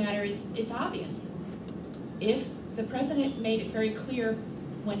truth of the matter is, it's obvious. If the president made it very clear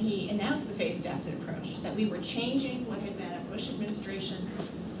when he announced the phased adapted approach that we were changing what had been a Bush administration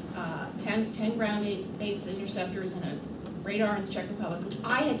 10 ground-based interceptors and a radar in the Czech Republic, which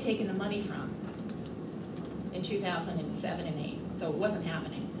I had taken the money from in 2007 and 8, so it wasn't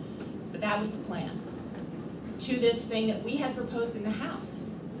happening. But that was the plan. To this thing that we had proposed in the House.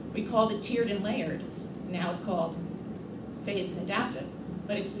 We called it tiered and layered. Now it's called phased and adaptive.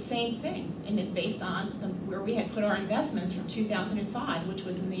 But it's the same thing, and it's based on where we had put our investments from 2005, which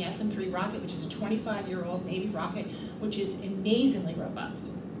was in the SM-3 rocket, which is a 25-year-old Navy rocket, which is amazingly robust.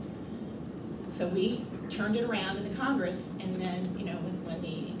 So we turned it around in the Congress, and then, you know, when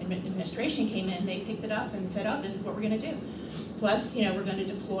the administration came in, they picked it up and said, oh, this is what we're going to do. Plus, you know, we're going to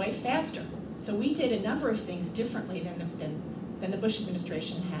deploy faster. So we did a number of things differently than the Bush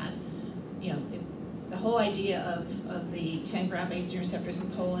administration had. You know, the whole idea of the 10 ground-based interceptors in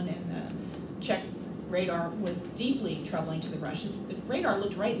Poland and the Czech radar was deeply troubling to the Russians. The radar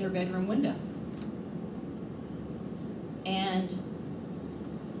looked right in their bedroom window. And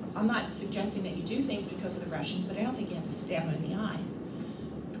I'm not suggesting that you do things because of the Russians, but I don't think you have to stab them in the eye.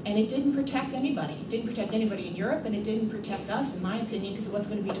 And it didn't protect anybody. It didn't protect anybody in Europe, and it didn't protect us, in my opinion, because it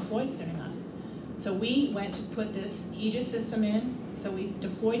wasn't going to be deployed soon enough. So we went to put this Aegis system in. So we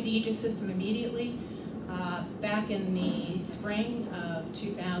deployed the Aegis system immediately back in the spring of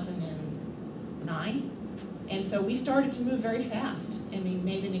 2009. And so we started to move very fast, and we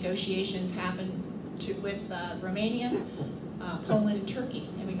made the negotiations happen with Romania, Poland, and Turkey,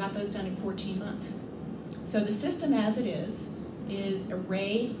 and we got those done in 14 months. So the system as it is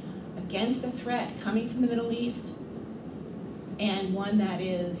arrayed against a threat coming from the Middle East, and one that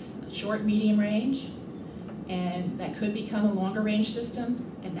is short, medium range, and that could become a longer range system,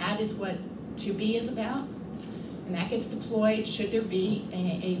 and that is what 2B is about. And that gets deployed should there be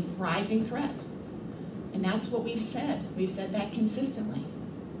a rising threat. And that's what we've said. We've said that consistently.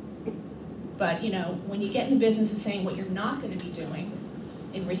 But, you know, when you get in the business of saying what you're not going to be doing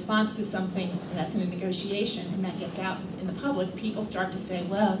in response to something that's in a negotiation and that gets out in the public, people start to say,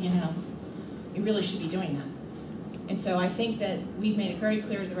 well, you know, you really should be doing that. And so I think that we've made it very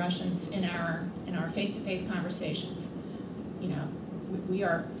clear to the Russians in our face-to-face conversations. You know, we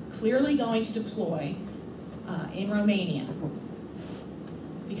are clearly going to deploy in Romania,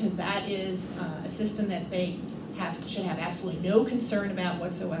 because that is a system that they should have absolutely no concern about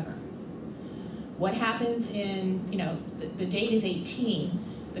whatsoever. What happens in, you know, the date is 18.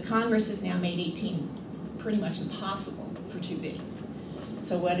 The Congress has now made 18 pretty much impossible for 2B.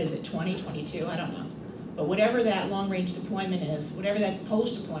 So what is it, 2022? I don't know. But whatever that long-range deployment is, whatever that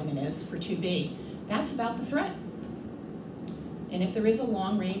Polish deployment is for 2B, that's about the threat. And if there is a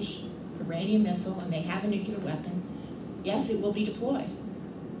long-range Iranian missile and they have a nuclear weapon, yes, it will be deployed.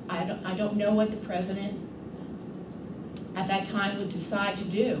 I don't know what the president at that time would decide to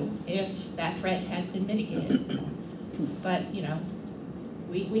do if that threat had been mitigated. But, you know,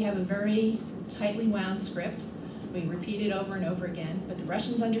 We have a very tightly wound script. We repeat it over and over again, but the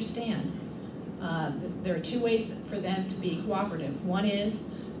Russians understand. There are two ways for them to be cooperative. One is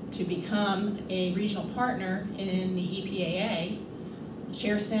to become a regional partner in the EPAA,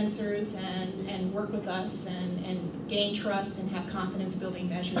 share sensors and work with us and gain trust and have confidence building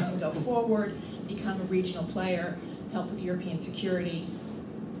measures and go forward, become a regional player, help with European security,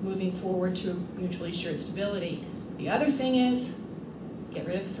 moving forward to mutually assured stability. The other thing is, get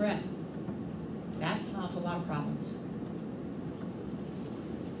rid of the threat. That solves a lot of problems.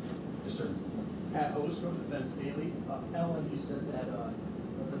 Yes, sir. Pat O's from Defense Daily. Ellen, you said that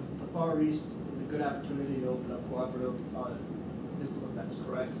the Far East is a good opportunity to open up cooperative missile defense,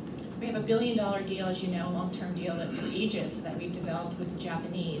 correct? We have $1 billion deal, as you know, a long-term deal for Aegis that we've developed with the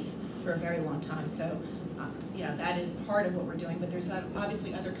Japanese for a very long time. So, you know, that is part of what we're doing, but there's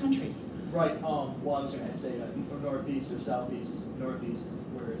obviously other countries. Right. Well, I was going to say northeast or southeast. Northeast is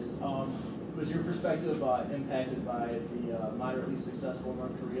where it is. Was your perspective impacted by the moderately successful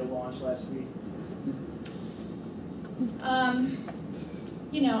North Korea launch last week?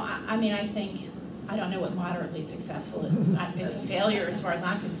 You know, I mean, I don't know what moderately successful is. It's a failure as far as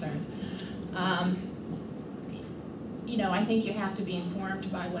I'm concerned. You know, I think you have to be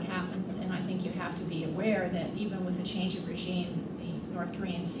informed by what happens, and I think you have to be aware that even with the change of regime, the North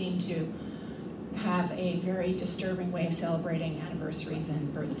Koreans seem to have a very disturbing way of celebrating anniversaries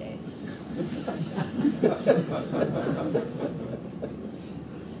and birthdays.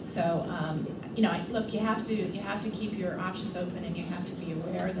 So, you know, look, you have to keep your options open, and you have to be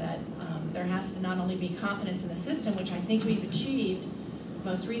aware that there has to not only be confidence in the system, which I think we've achieved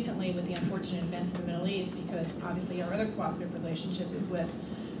most recently with the unfortunate events in the Middle East, because obviously our other cooperative relationship is with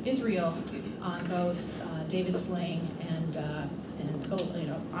Israel on both David Sling and you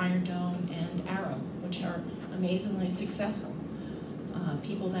know, Iron Dome and Arrow, which are amazingly successful.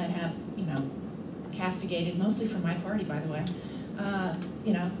 People that have, you know, castigated, mostly from my party, by the way,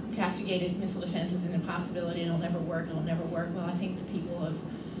 you know, castigated missile defense is an impossibility, it'll never work. Well, I think the people of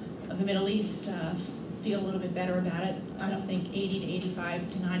the Middle East feel a little bit better about it. I don't think 80 to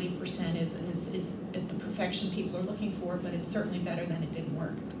 85 to 90% is at the perfection people are looking for, but it's certainly better than it didn't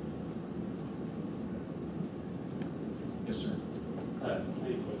work. Yes, sir. Hi,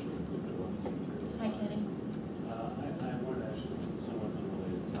 Kenny. I wanted to ask you a somewhat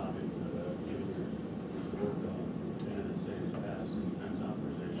unrelated topic, but given your work on NSA in the past and defense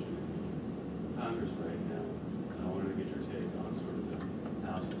authorization in Congress right now, I wanted to get your take on sort of the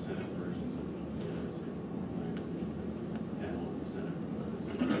House and Senate versions of the NSA language panel of the Senate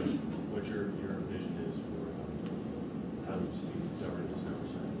proposed. What your vision is for how you see governance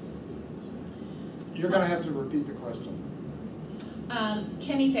oversight. You're going to have to repeat the question.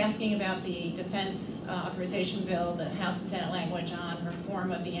 Kenny's asking about the defense authorization bill, the House and Senate language on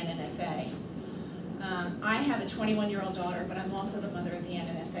reform of the NNSA. I have a 21-year-old daughter, but I'm also the mother of the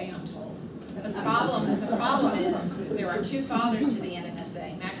NNSA, I'm told. The problem is there are two fathers to the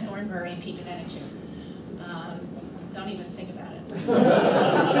NNSA, Mac Thornberry and Pete Domenici. Don't even think about it.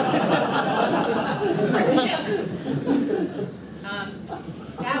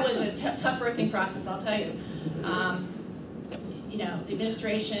 That was a tough birthing process, I'll tell you. You know, the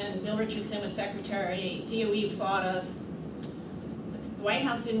administration, Bill Richardson was secretary, DOE fought us. The White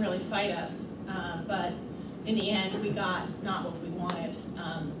House didn't really fight us, but in the end, we got not what we wanted.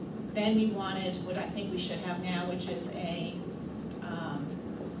 Then we wanted what I think we should have now, which is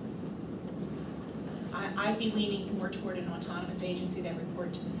I'd be leaning more toward an autonomous agency that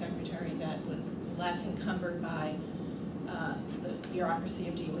reported to the secretary that was less encumbered by the bureaucracy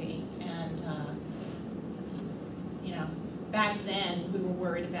of DOE. And, you know, back then, we were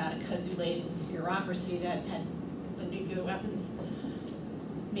worried about a kudzu-laden bureaucracy that had the nuclear weapons.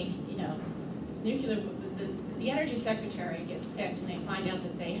 I mean, you know, the energy secretary gets picked, and they find out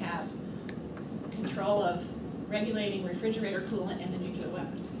that they have control of regulating refrigerator coolant and the nuclear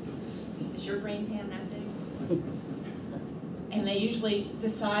weapons. Is your brain pan that big? And they usually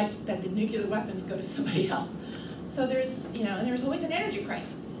decide that the nuclear weapons go to somebody else. So there's, you know, and there's always an energy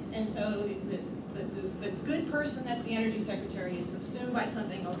crisis. And so the good person that's the energy secretary is subsumed by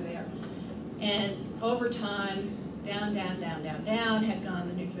something over there. And over time, down had gone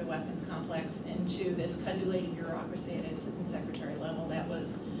the nuclear weapons complex into this kudzu-laden bureaucracy at an assistant secretary level that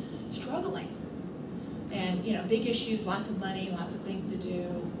was struggling. And, you know, big issues, lots of money, lots of things to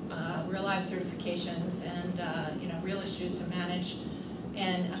do, real life certifications, and, you know, real issues to manage,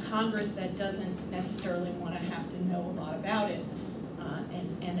 and a Congress that doesn't necessarily want to have to know a lot about it,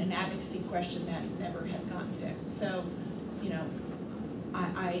 and an advocacy question that never has gotten fixed. So, you know,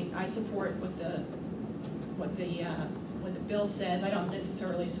 I support what the what the bill says. I don't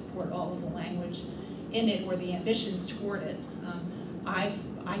necessarily support all of the language in it or the ambitions toward it.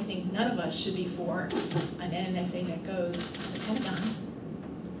 I think none of us should be for an NNSA that goes to the Pentagon.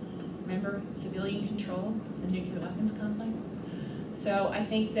 Remember, civilian control of the nuclear weapons complex? So I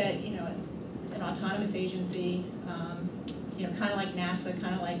think that, you know, an autonomous agency, you know, kind of like NASA,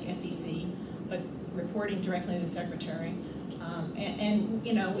 kind of like SEC, but reporting directly to the Secretary, and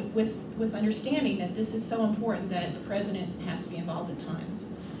you know, with understanding that this is so important that the President has to be involved at times.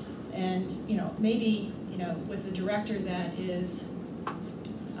 And, you know, maybe, you know, with a director that is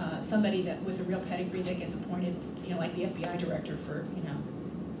somebody that with a real pedigree that gets appointed, you know, like the FBI director for, you know,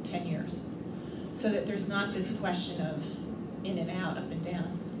 10 years. So that there's not this question of in and out, up and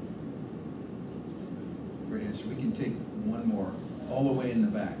down. Great answer. We can take one more, all the way in the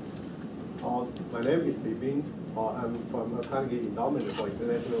back. My name is Li Bin. I'm from Carnegie Endowment for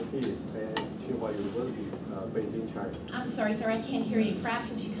International Peace and Tsinghua University, Beijing, China. I'm sorry, sir, I can't hear you.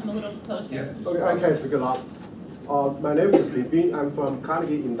 Perhaps if you come a little closer. Yeah, Okay, I can speak loud. My name is Li Bin. I'm from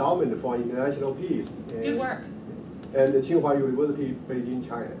Carnegie Endowment for International Peace. Good work. And Tsinghua University, Beijing,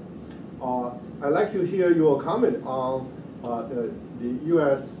 China. I'd like to hear your comment on the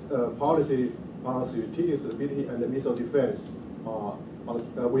U.S. policy on strategic stability and missile defense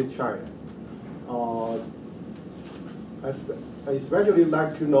with China. I especially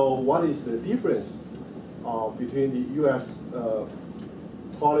like to know what is the difference between the U.S.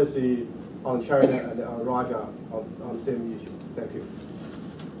 Policy on China and on Russia on the same issue. Thank you.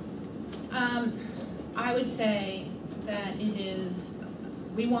 I would say that it is,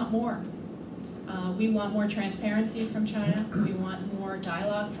 we want more. We want more transparency from China. We want more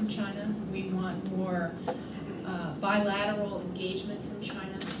dialogue from China. We want more bilateral engagement from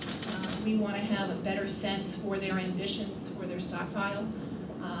China. We want to have a better sense for their ambitions for their stockpile.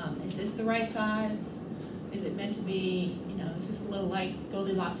 Is this the right size? Is it meant to be, you know, is this a little like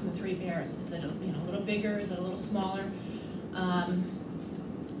Goldilocks and the Three Bears? Is it a little bigger? Is it a little smaller?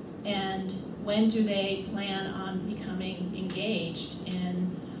 And when do they plan on becoming engaged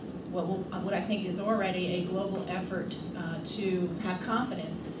in what I think is already a global effort to have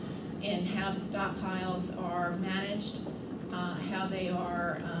confidence in how the stockpiles are managed, how they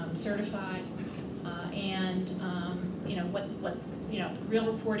are certified, and you know what you know, real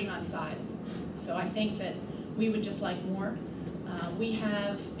reporting on size. So I think that we would just like more. We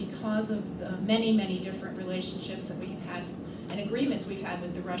have, because of the many different relationships that we've had and agreements we've had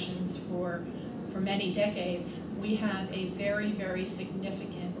with the Russians for many decades, we have a very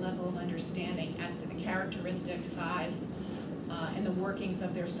significant level of understanding as to the characteristic, size, and the workings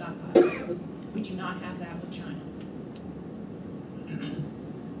of their stockpile. We do not have that with China.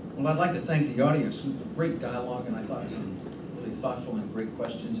 Well, I'd like to thank the audience. It was a great dialogue, and I thought some really thoughtful and great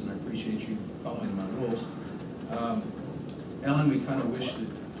questions, and I appreciate you following my rules. Ellen, we kind of wish that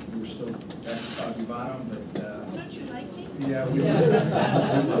we were still back at Foggy Bottom, but Don't you like me? yeah, we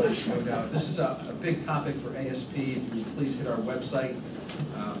love it, no doubt. This is a big topic for ASP. If you would please hit our website,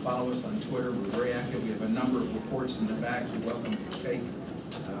 follow us on Twitter. We're very active. We have a number of reports in the back. You're welcome to take.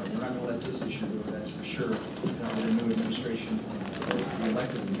 We're not going to let this issue go, that's for sure, with the new administration, or the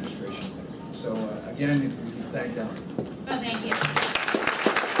elected administration. So again, if we can thank Ellen. Oh, thank you.